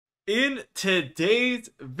In today's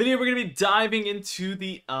video, we're going to be diving into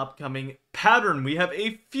the upcoming pattern. We have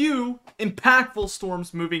a few impactful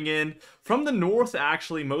storms moving in from the north,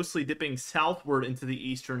 actually mostly dipping southward into the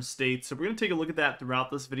eastern states. So we're going to take a look at that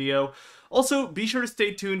throughout this video. Also, be sure to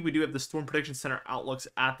stay tuned. We do have the Storm Prediction Center outlooks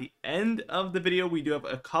at the end of the video. We do have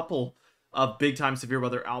a couple of big-time severe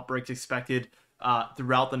weather outbreaks expected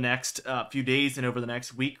throughout the next few days and over the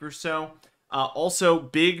next week or so. Also,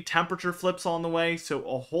 big temperature flips on the way, so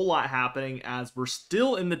a whole lot happening as we're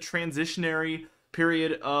still in the transitionary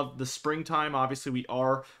period of the springtime. Obviously, we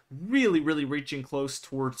are really reaching close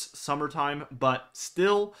towards summertime, but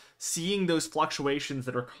still seeing those fluctuations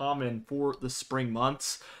that are common for the spring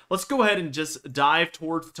months. Let's go ahead and just dive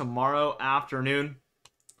towards tomorrow afternoon.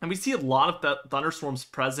 And we see a lot of thunderstorms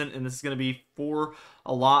present, and this is going to be for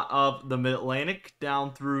a lot of the mid-Atlantic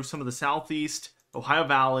down through some of the southeast, Ohio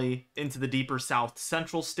Valley, into the deeper south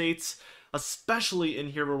central states. Especially in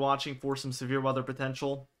here, we're watching for some severe weather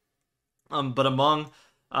potential. But among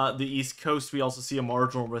the East Coast, we also see a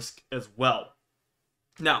marginal risk as well.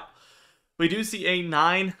 Now, we do see a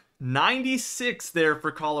 996 there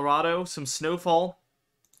for Colorado. Some snowfall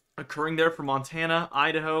occurring there for Montana,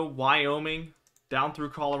 Idaho, Wyoming, down through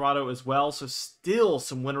Colorado as well. So still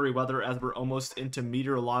some wintry weather as we're almost into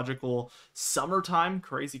meteorological summertime.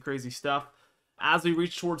 Crazy stuff. As we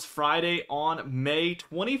reach towards Friday on May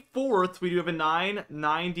 24th, we do have a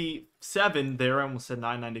 997 there. I almost said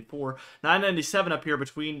 994. 997 up here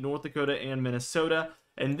between North Dakota and Minnesota.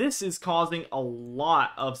 And this is causing a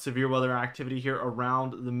lot of severe weather activity here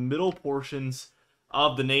around the middle portions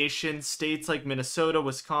of the nation. States like Minnesota,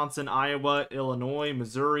 Wisconsin, Iowa, Illinois,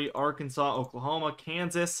 Missouri, Arkansas, Oklahoma,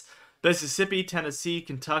 Kansas, Mississippi, Tennessee,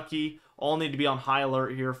 Kentucky, all need to be on high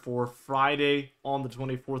alert here for Friday on the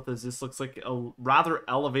 24th, as this looks like a rather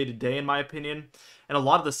elevated day in my opinion. And a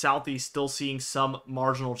lot of the southeast still seeing some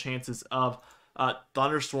marginal chances of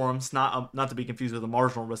thunderstorms, not to be confused with a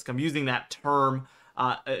marginal risk. I'm using that term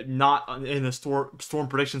not in the Storm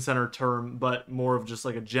Prediction Center term, but more of just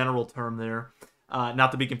like a general term there.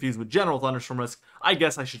 Not to be confused with general thunderstorm risk. I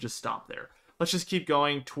guess I should just stop there. Let's just keep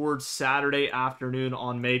going towards Saturday afternoon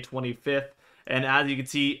on May 25th. And as you can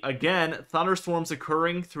see, again, thunderstorms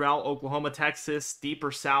occurring throughout Oklahoma, Texas,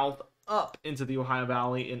 deeper south, up into the Ohio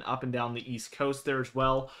Valley, and up and down the East Coast there as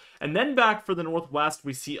well. And then back for the Northwest,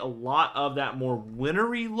 we see a lot of that more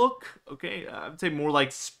wintry look. Okay, I'd say more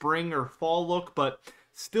like spring or fall look, but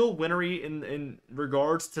still wintry in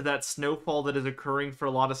regards to that snowfall that is occurring for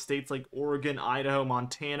a lot of states like Oregon, Idaho,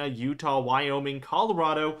 Montana, Utah, Wyoming,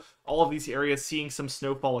 Colorado. All of these areas seeing some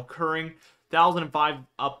snowfall occurring. 1,005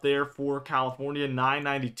 up there for California,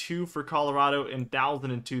 992 for Colorado, and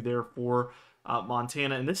 1,002 there for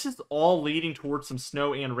Montana. And this is all leading towards some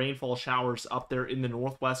snow and rainfall showers up there in the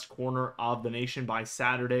northwest corner of the nation by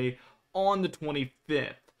Saturday on the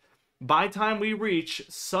 25th. By the time we reach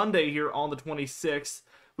Sunday here on the 26th,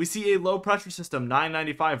 we see a low pressure system,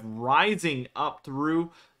 995, rising up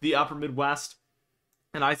through the upper Midwest.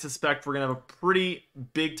 And I suspect we're going to have a pretty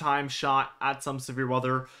big time shot at some severe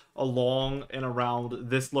weather along and around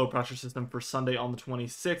this low pressure system for Sunday on the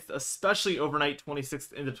 26th, especially overnight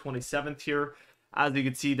 26th into 27th here. As you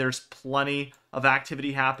can see, there's plenty of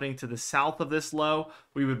activity happening to the south of this low.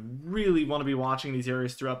 We would really want to be watching these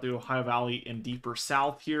areas throughout the Ohio Valley and deeper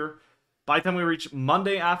south here. By the time we reach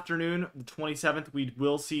Monday afternoon, the 27th, we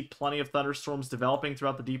will see plenty of thunderstorms developing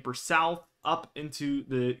throughout the deeper south, up into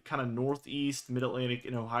the kind of northeast, mid-Atlantic,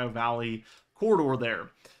 and Ohio Valley corridor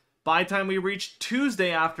there. By the time we reach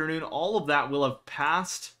Tuesday afternoon, all of that will have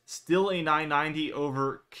passed. Still a 990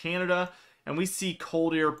 over Canada, and we see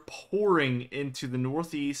cold air pouring into the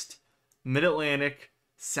northeast, mid-Atlantic,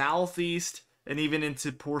 southeast, and even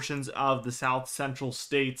into portions of the south central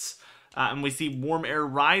states. And we see warm air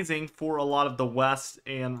rising for a lot of the west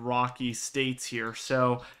and rocky states here.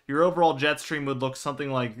 So your overall jet stream would look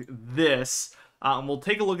something like this. We'll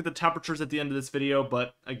take a look at the temperatures at the end of this video.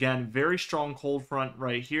 But again, very strong cold front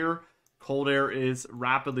right here. Cold air is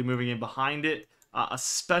rapidly moving in behind it.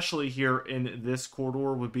 Especially here in this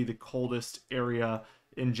corridor would be the coldest area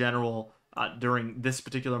in general during this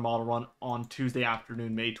particular model run on Tuesday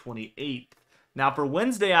afternoon, May 28th. Now for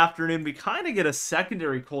Wednesday afternoon, we kind of get a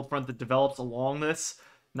secondary cold front that develops along this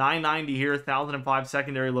 990 here, 1,005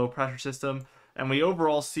 secondary low pressure system. And we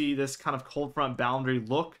overall see this kind of cold front boundary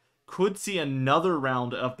look. Could see another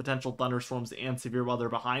round of potential thunderstorms and severe weather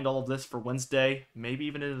behind all of this for Wednesday, maybe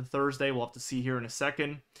even into Thursday. We'll have to see here in a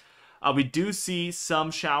second. We do see some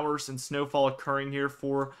showers and snowfall occurring here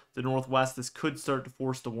for the Northwest. This could start to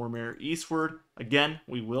force the warm air eastward. Again,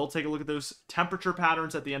 we will take a look at those temperature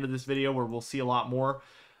patterns at the end of this video where we'll see a lot more.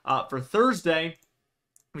 For Thursday,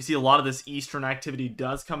 We see a lot of this eastern activity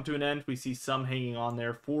does come to an end. We see some hanging on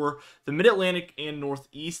there for the mid-Atlantic and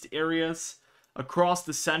northeast areas. Across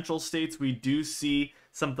the central states, we do see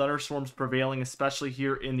some thunderstorms prevailing, especially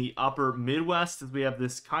here in the upper Midwest, as we have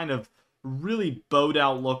this kind of really bowed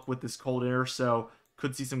out look with this cold air. So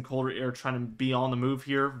could see some colder air trying to be on the move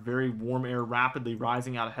here. Very warm air rapidly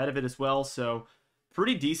rising out ahead of it as well. So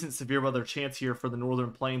pretty decent severe weather chance here for the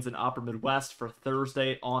northern plains and upper Midwest for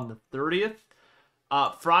Thursday on the 30th.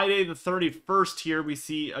 Friday the 31st here, we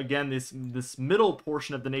see again this middle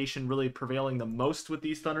portion of the nation really prevailing the most with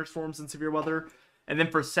these thunderstorms and severe weather. And then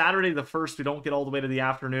for Saturday the 1st, we don't get all the way to the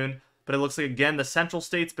afternoon, but it looks like again the central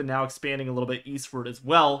states, but now expanding a little bit eastward as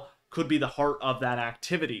well, could be the heart of that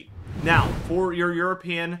activity. Now, for your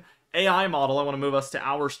European AI model, I want to move us to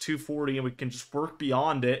hours 240, and we can just work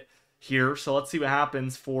beyond it here. So let's see what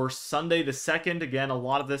happens for Sunday the 2nd. Again, a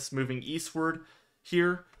lot of this moving eastward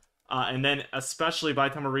here. And then especially by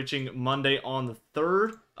the time we're reaching Monday on the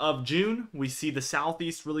 3rd of June, we see the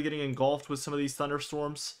southeast really getting engulfed with some of these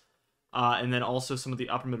thunderstorms. And then also some of the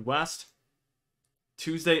upper Midwest.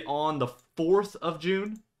 Tuesday on the 4th of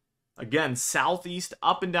June, again, southeast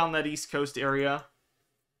up and down that east coast area.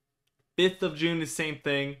 5th of June, the same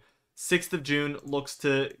thing. 6th of June looks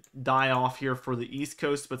to die off here for the east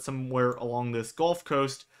coast, but somewhere along this Gulf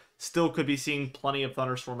Coast still could be seeing plenty of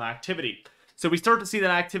thunderstorm activity. So we start to see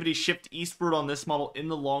that activity shift eastward on this model in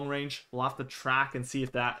the long range. We'll have to track and see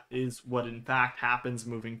if that is what in fact happens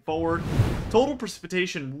moving forward. Total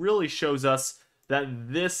precipitation really shows us that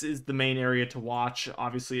this is the main area to watch.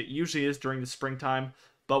 Obviously, it usually is during the springtime,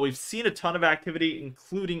 but we've seen a ton of activity,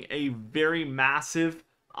 including a very massive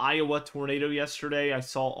Iowa tornado yesterday. I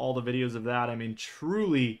saw all the videos of that. I mean,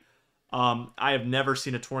 truly, I have never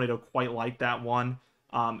seen a tornado quite like that one.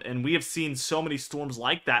 And we have seen so many storms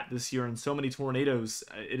like that this year and so many tornadoes.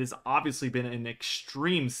 It has obviously been an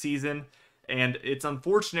extreme season, and it's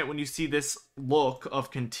unfortunate when you see this look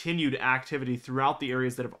of continued activity throughout the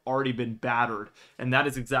areas that have already been battered, and that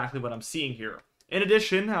is exactly what I'm seeing here. In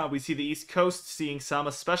addition, we see the East Coast seeing some,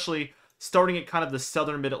 especially starting at kind of the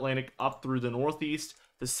southern mid-Atlantic up through the northeast.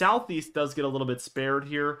 The southeast does get a little bit spared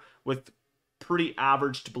here with pretty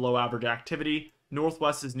average to below average activity.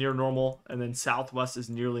 Northwest is near normal, and then southwest is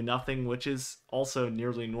nearly nothing, which is also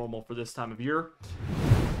nearly normal for this time of year.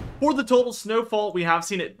 For the total snowfall, we have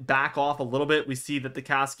seen it back off a little bit. We see that the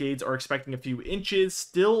Cascades are expecting a few inches,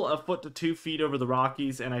 still a foot to 2 feet over the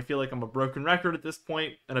Rockies, and I feel like I'm a broken record at this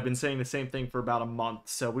point, and I've been saying the same thing for about a month.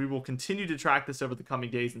 So we will continue to track this over the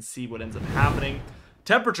coming days and see what ends up happening.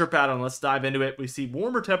 Temperature pattern, let's dive into it. We see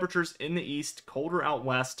warmer temperatures in the east, colder out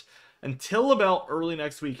west, until about early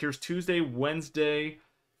next week. Here's Tuesday, Wednesday,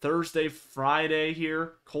 Thursday, Friday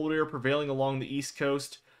here. Cold air prevailing along the East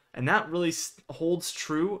Coast. And that really holds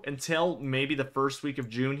true until maybe the first week of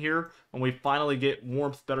June here, when we finally get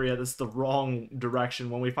warmth. Better yet, this is the wrong direction.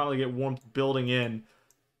 When we finally get warmth building in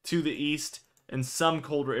to the east and some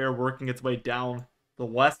colder air working its way down the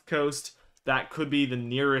West Coast. That could be the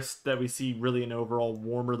nearest that we see really an overall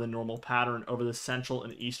warmer than normal pattern over the central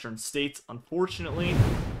and eastern states, unfortunately.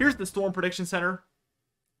 Here's the Storm Prediction Center.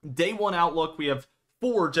 Day 1 outlook, we have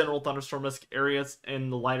 4 general thunderstorm risk areas in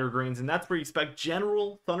the lighter greens, and that's where you expect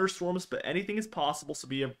general thunderstorms, but anything is possible, so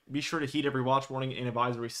be sure to heed every watch, warning, and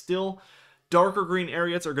advisory still. Darker green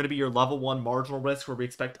areas are going to be your level 1 marginal risk, where we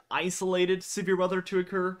expect isolated severe weather to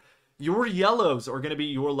occur. Your yellows are going to be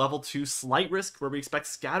your level 2 slight risk, where we expect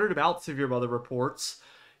scattered about severe weather reports.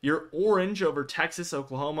 Your orange over Texas,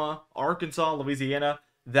 Oklahoma, Arkansas, Louisiana,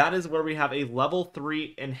 that is where we have a level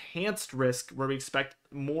 3 enhanced risk, where we expect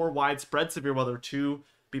more widespread severe weather to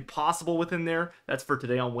be possible within there. That's for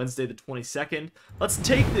today on Wednesday the 22nd. Let's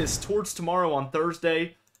take this towards tomorrow on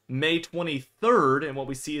Thursday, May 23rd, and what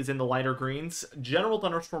we see is in the lighter greens. General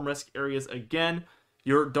thunderstorm risk areas again.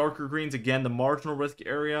 Your darker greens, again, the marginal risk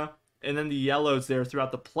area. And then the yellows there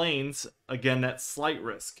throughout the plains, again, that slight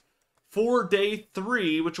risk. For day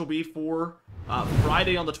 3, which will be for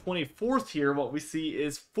Friday on the 24th here, what we see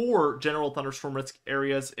is 4 general thunderstorm risk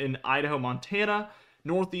areas in Idaho, Montana,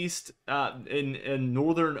 northeast in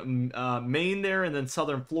northern Maine there, and then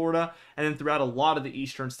southern Florida. And then throughout a lot of the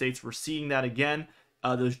eastern states, we're seeing that again,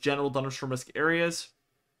 those general thunderstorm risk areas.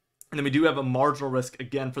 And then we do have a marginal risk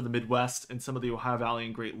again for the Midwest and some of the Ohio Valley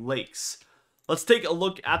and Great Lakes. Let's take a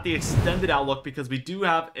look at the extended outlook, because we do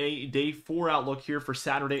have a day 4 outlook here for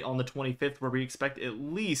Saturday on the 25th, where we expect at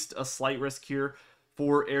least a slight risk here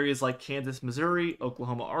for areas like Kansas, Missouri,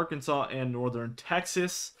 Oklahoma, Arkansas, and northern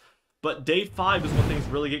Texas. But day 5 is when things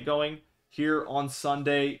really get going here on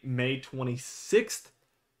Sunday, May 26th.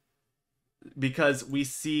 because we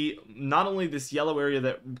see not only this yellow area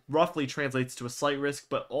that roughly translates to a slight risk,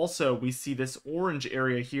 but also we see this orange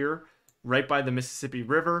area here right by the Mississippi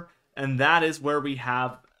River, and that is where we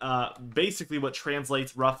have basically what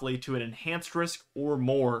translates roughly to an enhanced risk or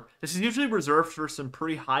more. This is usually reserved for some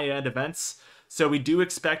pretty high-end events, so we do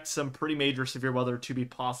expect some pretty major severe weather to be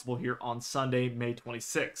possible here on Sunday, May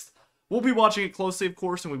 26th. We'll be watching it closely, of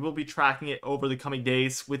course, and we will be tracking it over the coming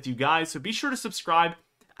days with you guys, so be sure to subscribe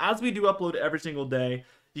as we do upload every single day.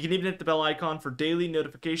 You can even hit the bell icon for daily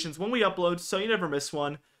notifications when we upload so you never miss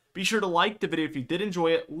one. Be sure to like the video if you did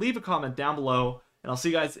enjoy it, leave a comment down below, and I'll see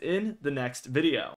you guys in the next video.